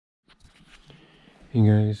Hey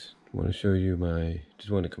guys,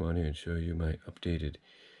 just want to come on here and show you my updated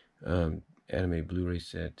anime Blu-ray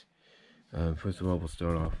set. First of all, we'll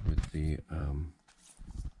start off with the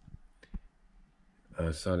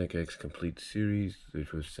Sonic X Complete Series,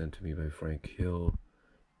 which was sent to me by Frank Hill.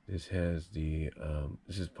 This has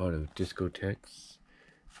this is part of Discotex.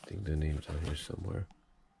 I think the name's on here somewhere.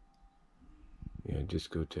 Yeah,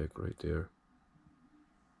 Discotex right there.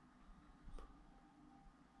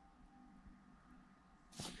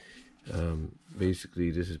 Basically,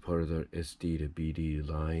 this is part of their SD to BD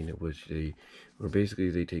line, which they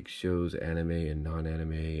take shows, anime and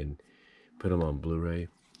non-anime, and put them on Blu-ray.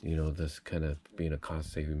 You know, this kind of being a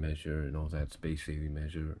cost-saving measure and all that space-saving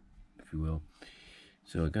measure, if you will.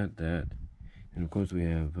 So I got that, and of course we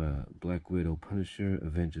have Black Widow, Punisher,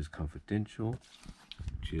 Avengers Confidential,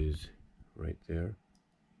 which is right there.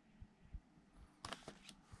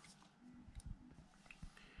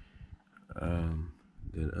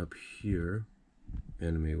 Then up here,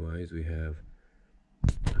 anime-wise, we have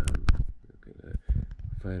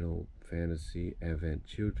Final Fantasy Advent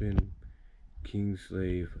Children,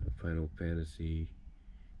 Kingslave, Final Fantasy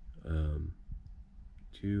 2,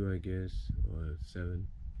 I guess, or 7.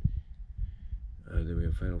 Then we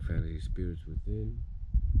have Final Fantasy Spirits Within.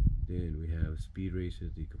 Then we have Speed Racer,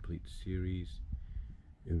 the complete series.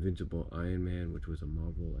 Invincible Iron Man, which was a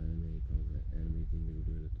Marvel anime, probably that anime thing they were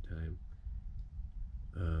doing at the time.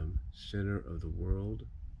 Center of the World.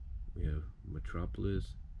 We have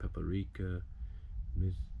Metropolis, Paprika,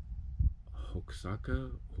 Miss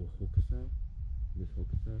Hokusaka. Miss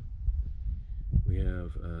Hokusaka. We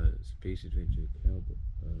have Space Adventure Cobra,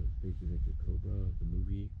 the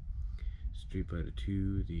movie. Street Fighter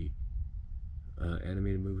 2, the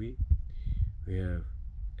animated movie. We have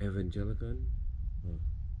Evangelion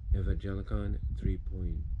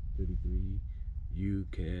 3.33. You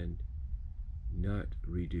Can Not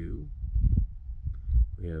Redo.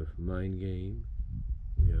 We have Mind Game.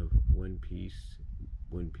 We have One Piece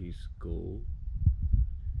Gold.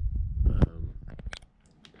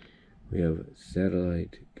 We have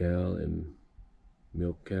Satellite Gal and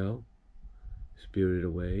Milk Cow. Spirited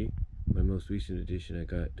Away. My most recent edition I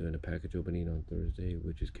got during a package opening on Thursday,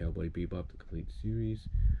 which is Cowboy Bebop, the complete series,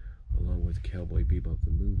 along with Cowboy Bebop,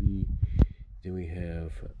 the movie. Then we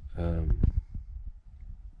have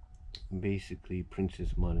basically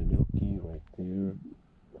Princess Mononoke right there.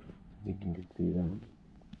 I think you can see that.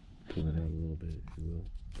 Pull it out a little bit, if you will.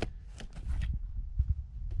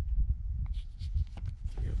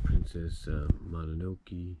 Yeah, Princess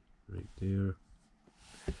Mononoke right there,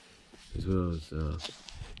 as well as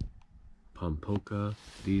Pampoka.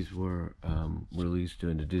 These were released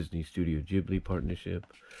during the Disney Studio Ghibli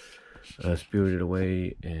partnership. Spirited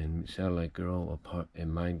Away and Satellite Girl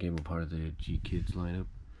and Mind Game are part of the G-Kids lineup.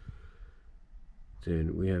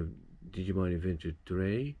 Then we have Digimon Adventure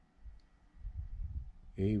 3,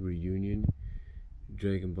 a Reunion,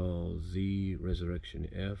 Dragon Ball Z Resurrection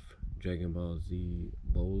F, Dragon Ball Z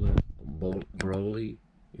Broly,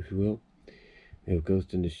 if you will. We have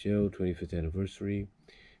Ghost in the Shell 25th anniversary,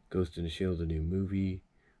 Ghost in the Shell the new movie.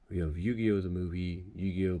 We have Yu-Gi-Oh the movie,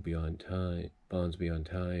 Yu-Gi-Oh Beyond Time, Bonds Beyond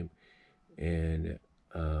Time, and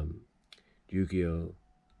Yu-Gi-Oh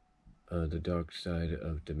the Dark Side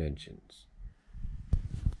of Dimensions.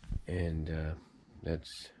 And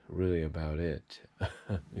that's really about it,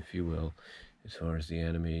 if you will, as far as the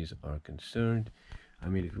animes are concerned. I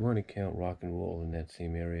mean, if you want to count rock and roll in that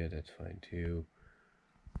same area, that's fine too.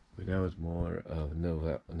 But that was more of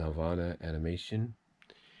Nirvana animation.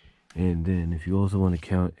 And then if you also want to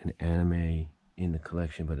count an anime in the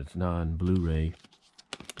collection, but it's not on Blu-ray,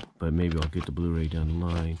 but maybe I'll get the Blu-ray down the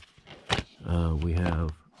line. We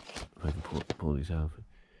have, if I can pull these out,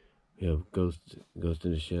 we have Ghost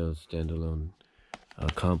in the Shell standalone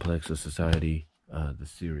Complex of Society, the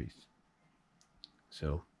series.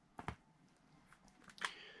 So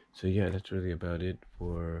yeah, that's really about it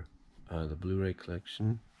for the Blu-ray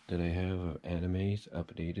collection that I have of animes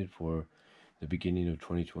updated for the beginning of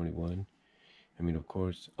 2021. I mean, of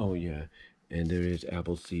course, oh yeah, and there is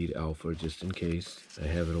Appleseed Alpha, just in case. I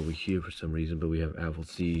have it over here for some reason, but we have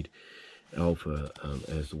Appleseed Alpha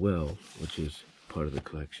as well, which is part of the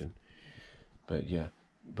collection. But yeah,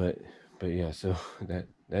 so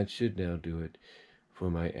that should now do it for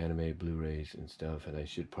my anime Blu-rays and stuff, and I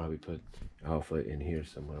should probably put Alpha in here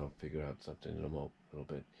somewhere. I'll figure out something in a little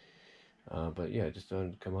bit. But yeah, just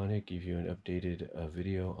wanted to come on here, give you an updated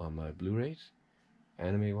video on my Blu-rays,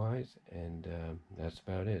 anime-wise, and that's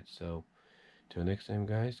about it. So, till next time,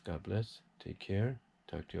 guys, God bless, take care,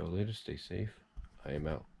 talk to you all later, stay safe, I am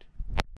out.